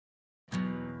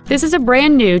This is a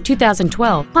brand new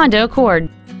 2012 Honda Accord.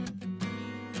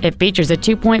 It features a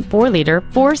 2.4-liter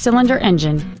four-cylinder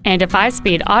engine and a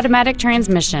 5-speed automatic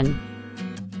transmission.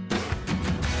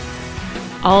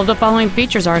 All of the following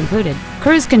features are included: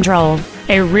 cruise control,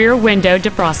 a rear window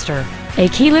defroster, a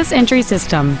keyless entry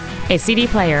system, a CD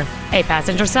player, a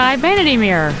passenger side vanity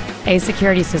mirror, a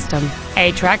security system,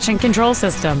 a traction control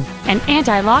system, an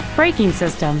anti-lock braking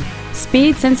system,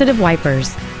 speed-sensitive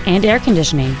wipers, and air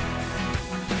conditioning.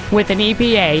 With an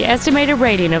EPA estimated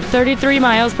rating of 33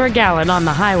 miles per gallon on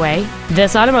the highway,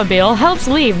 this automobile helps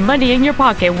leave money in your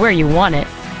pocket where you want it.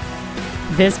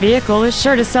 This vehicle is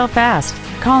sure to sell fast.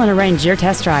 Call and arrange your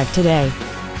test drive today.